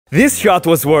This shot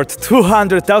was worth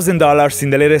 $200,000 in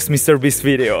the latest MrBeast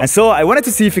video. And so I wanted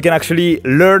to see if you can actually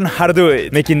learn how to do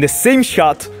it, making the same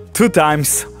shot 2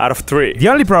 times out of 3. The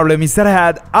only problem is that I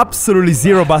had absolutely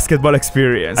zero basketball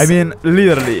experience. I mean,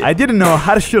 literally, I didn't know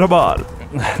how to shoot a ball.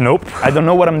 Nope, I don't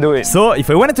know what I'm doing. So, if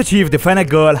I wanted to achieve the final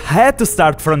goal, I had to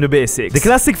start from the basics. The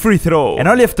classic free throw. And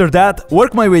only after that,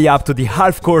 work my way up to the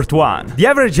half-court one. The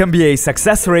average NBA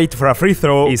success rate for a free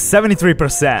throw is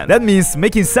 73%. That means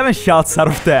making 7 shots out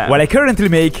of 10. While I currently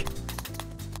make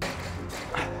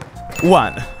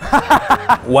 1.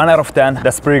 1 out of 10,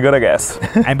 that's pretty good, I guess.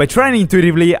 And by trying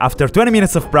intuitively, after 20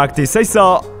 minutes of practice, I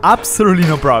saw absolutely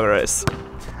no progress.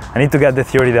 I need to get the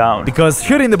theory down. Because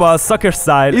shooting the ball soccer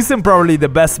style isn't probably the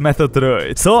best method to do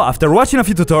it. So after watching a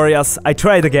few tutorials, I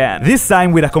tried again. This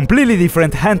time with a completely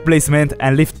different hand placement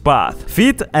and lift path.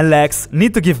 Feet and legs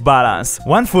need to give balance.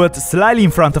 One foot slightly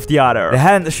in front of the other. The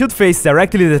hand should face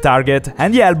directly the target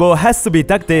and the elbow has to be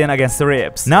tucked in against the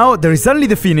ribs. Now there is only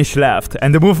the finish left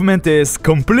and the movement is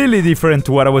completely different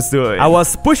to what I was doing. I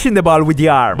was pushing the ball with the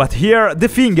arm, but here the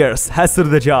fingers has to do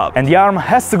the job. And the arm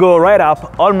has to go right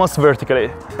up, almost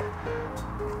vertically.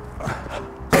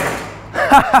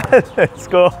 Let's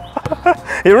go.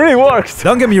 It really works.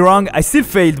 Don't get me wrong, I still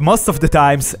failed most of the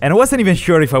times and I wasn't even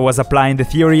sure if I was applying the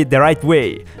theory the right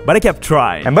way, but I kept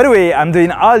trying. And by the way, I'm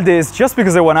doing all this just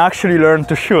because I want to actually learn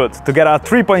to shoot, to get a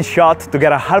 3-point shot, to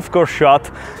get a half-court shot.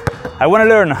 I want to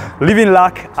learn leaving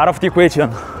luck out of the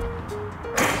equation.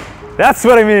 That's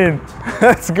what I mean.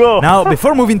 Let's go. Now,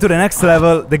 before moving to the next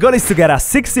level, the goal is to get a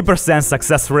 60%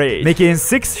 success rate, making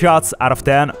 6 shots out of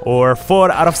 10 or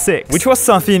 4 out of 6. Which was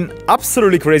something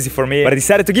absolutely crazy for me, but I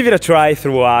decided to give it a try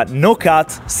through a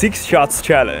no-cut 6 shots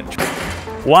challenge.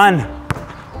 1.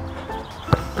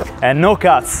 And no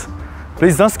cuts.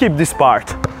 Please don't skip this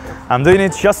part. I'm doing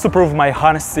it just to prove my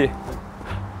honesty.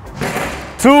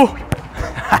 2.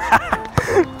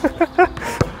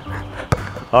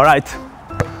 All right.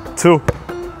 2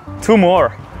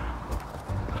 more.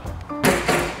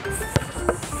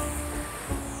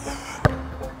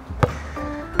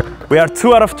 We are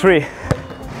 2 out of 3.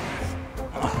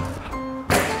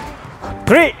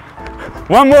 3.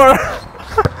 1 more.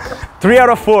 3 out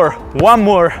of 4. 1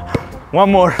 more.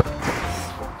 1 more.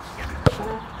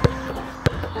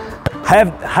 I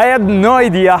had no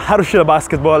idea how to shoot a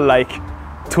basketball like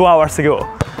 2 hours ago.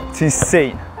 It's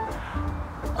insane.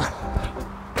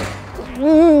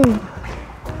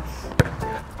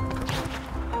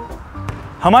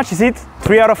 How much is it?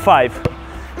 3 out of 5.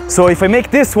 So if I make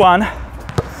this one,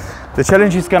 the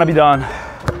challenge is gonna be done.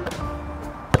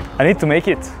 I need to make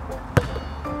it.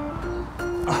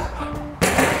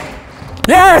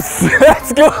 Yes!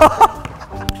 Let's go!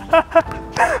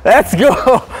 Let's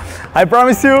go! I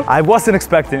promise you, I wasn't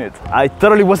expecting it. I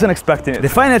totally wasn't expecting it. The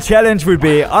final challenge will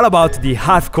be all about the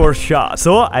half-court shot.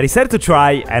 So I decided to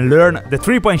try and learn the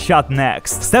 3-point shot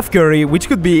next. Steph Curry, which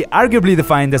could be arguably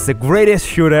defined as the greatest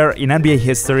shooter in NBA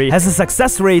history, has a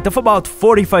success rate of about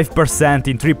 45%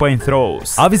 in 3-point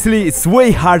throws. Obviously, it's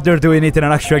way harder doing it in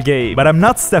an actual game, but I'm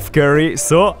not Steph Curry,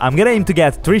 so I'm gonna aim to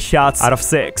get 3 shots out of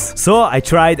 6. So I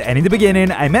tried, and in the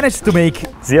beginning, I managed to make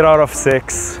 0 out of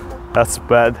 6. That's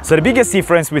bad. So the biggest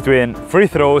difference between free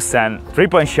throws and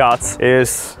 3-point shots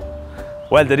is,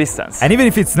 well, the distance. And even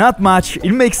if it's not much,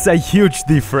 it makes a huge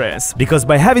difference. Because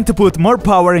by having to put more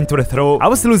power into the throw, I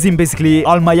was losing basically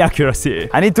all my accuracy.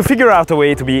 I need to figure out a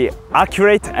way to be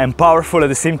accurate and powerful at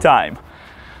the same time.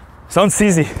 Sounds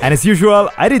easy. And as usual,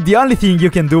 I did the only thing you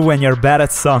can do when you're bad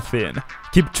at something.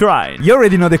 Keep trying. You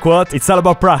already know the quote, it's all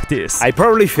about practice. I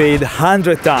probably failed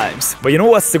 100 times, but you know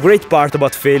what's the great part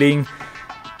about failing?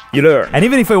 You learn. And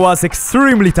even if I was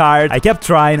extremely tired, I kept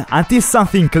trying until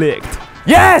something clicked.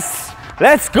 Yes!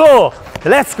 Let's go!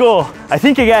 Let's go! I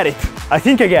think I get it. I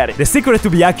think I get it. The secret to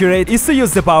be accurate is to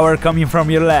use the power coming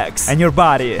from your legs and your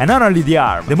body, and not only the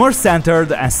arm. The more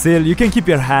centered and still you can keep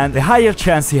your hand, the higher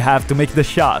chance you have to make the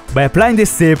shot. By applying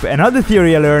this tip and all the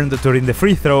theory I learned during the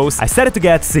free throws, I started to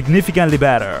get significantly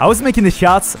better. I was making the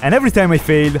shots, and every time I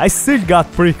failed, I still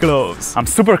got pretty close. I'm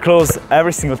super close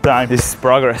every single time. This is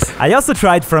progress. I also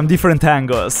tried from different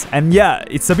angles, and yeah,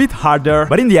 it's a bit harder,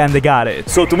 but in the end I got it.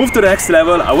 So to move to the next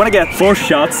level, I want to get 4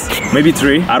 shots, maybe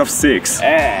 3 out of 6.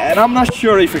 And I'm not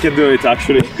sure if I can do it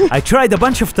actually. I tried a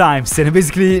bunch of times and I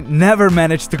basically never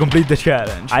managed to complete the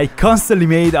challenge. I constantly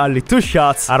made only 2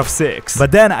 shots out of 6.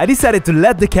 But then I decided to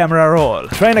let the camera roll.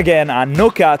 Trying again a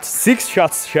no-cut 6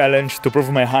 shots challenge to prove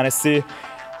my honesty,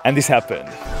 and this happened.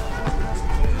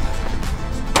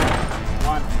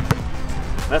 1.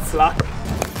 That's luck,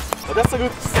 but that's a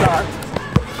good start.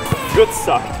 Good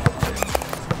start.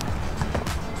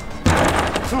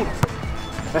 2.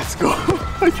 Let's go.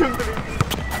 I can't believe it.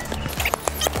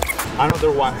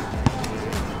 Another one.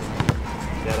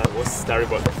 Yeah, that was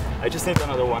terrible. I just need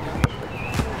another one.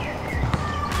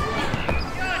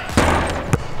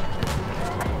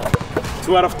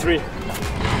 Two out of three.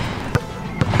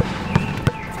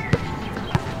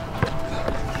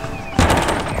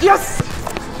 Yes!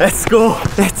 Let's go,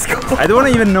 let's go. I don't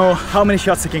even know how many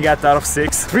shots I can get out of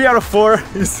 6. 3 out of 4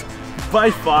 is by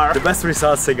far the best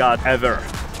results I got ever.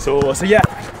 So yeah,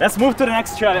 let's move to the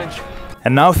next challenge.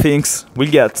 And now things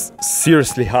will get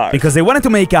seriously hard. Because I wanted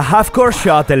to make a half-court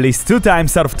shot at least 2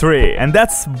 times out of 3. And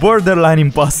that's borderline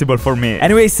impossible for me.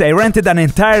 Anyways, I rented an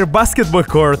entire basketball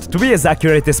court to be as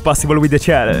accurate as possible with the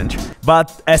challenge.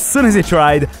 But as soon as I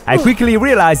tried, I quickly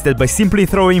realized that by simply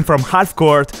throwing from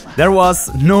half-court, there was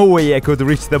no way I could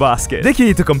reach the basket. The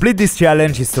key to complete this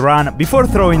challenge is to run before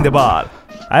throwing the ball.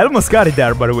 I almost got it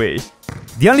there, by the way.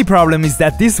 The only problem is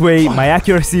that this way my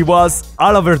accuracy was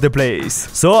all over the place.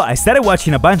 So I started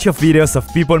watching a bunch of videos of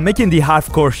people making the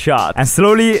half-court shot, and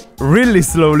slowly, really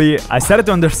slowly, I started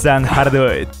to understand how to do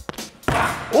it.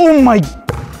 Oh my...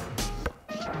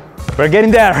 We're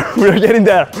getting there, we're getting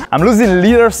there. I'm losing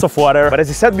liters of water, but as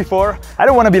I said before, I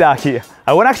don't want to be lucky.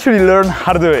 I want to actually learn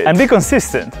how to do it and be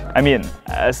consistent. I mean,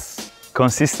 as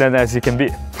consistent as you can be.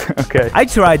 Okay. I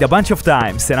tried a bunch of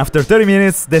times, and after 30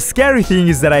 minutes, the scary thing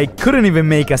is that I couldn't even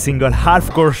make a single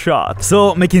half-court shot.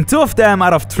 So making 2 of them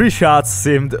out of 3 shots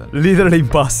seemed literally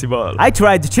impossible. I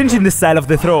tried changing the style of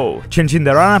the throw, changing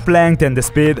the run-up length and the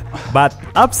speed, but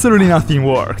absolutely nothing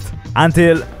worked.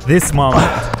 Until this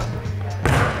moment.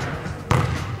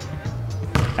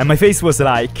 And my face was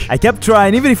like, I kept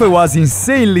trying even if I was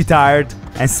insanely tired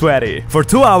and sweaty. For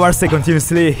 2 hours I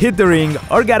continuously hit the ring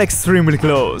or got extremely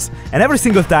close, and every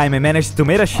single time I managed to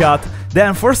make a shot,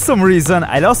 then for some reason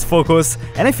I lost focus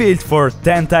and I failed for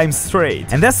 10 times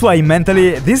straight. And that's why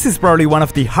mentally this is probably one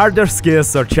of the harder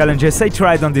skills or challenges I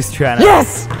tried on this channel.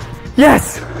 Yes!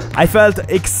 Yes! I felt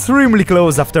extremely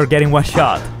close after getting 1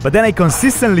 shot, but then I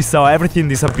consistently saw everything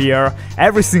disappear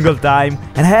every single time,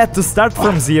 and I had to start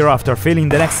from 0 after failing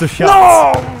the next 2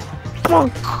 shots. No!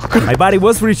 My body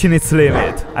was reaching its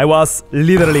limit. I was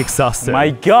literally exhausted.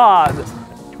 My god!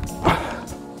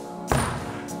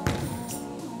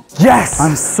 Yes!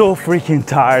 I'm so freaking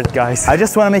tired, guys. I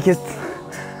just want to make it...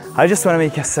 I just want to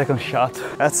make a second shot.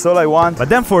 That's all I want. But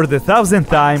then for the 1000th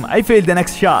time, I failed the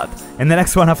next shot, and the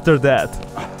next one after that.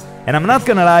 And I'm not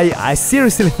gonna lie, I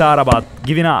seriously thought about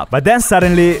giving up. But then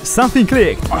suddenly, something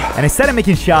clicked, and I started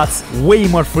making shots way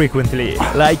more frequently.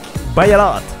 Like, by a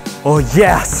lot. Oh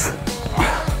yes!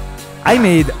 I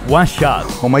made 1 shot.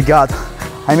 Oh my god.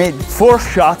 I made 4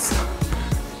 shots.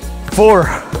 4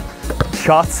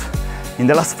 shots in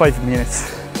the last 5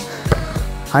 minutes.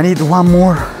 I need 1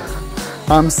 more.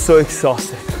 I'm so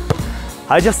exhausted.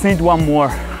 I just need 1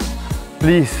 more.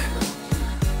 Please.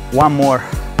 1 more.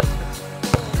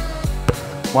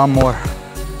 1 more.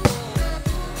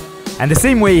 And the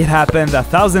same way it happened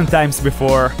 1,000 times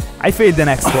before, I failed the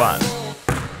next one.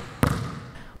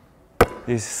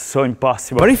 This is so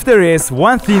impossible. But if there is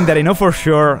one thing that I know for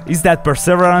sure, is that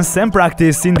perseverance and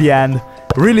practice in the end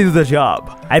really do the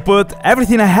job. I put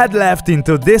everything I had left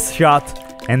into this shot,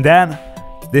 and then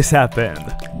this happened.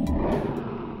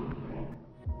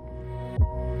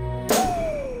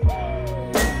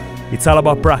 It's all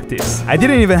about practice. I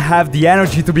didn't even have the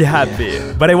energy to be happy,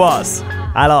 but I was.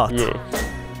 A lot. Yeah.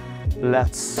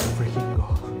 Let's freaking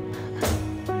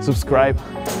go. Subscribe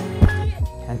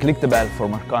and click the bell for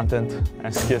more content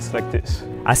and skills like this.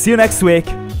 I'll see you next week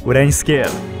with any skill.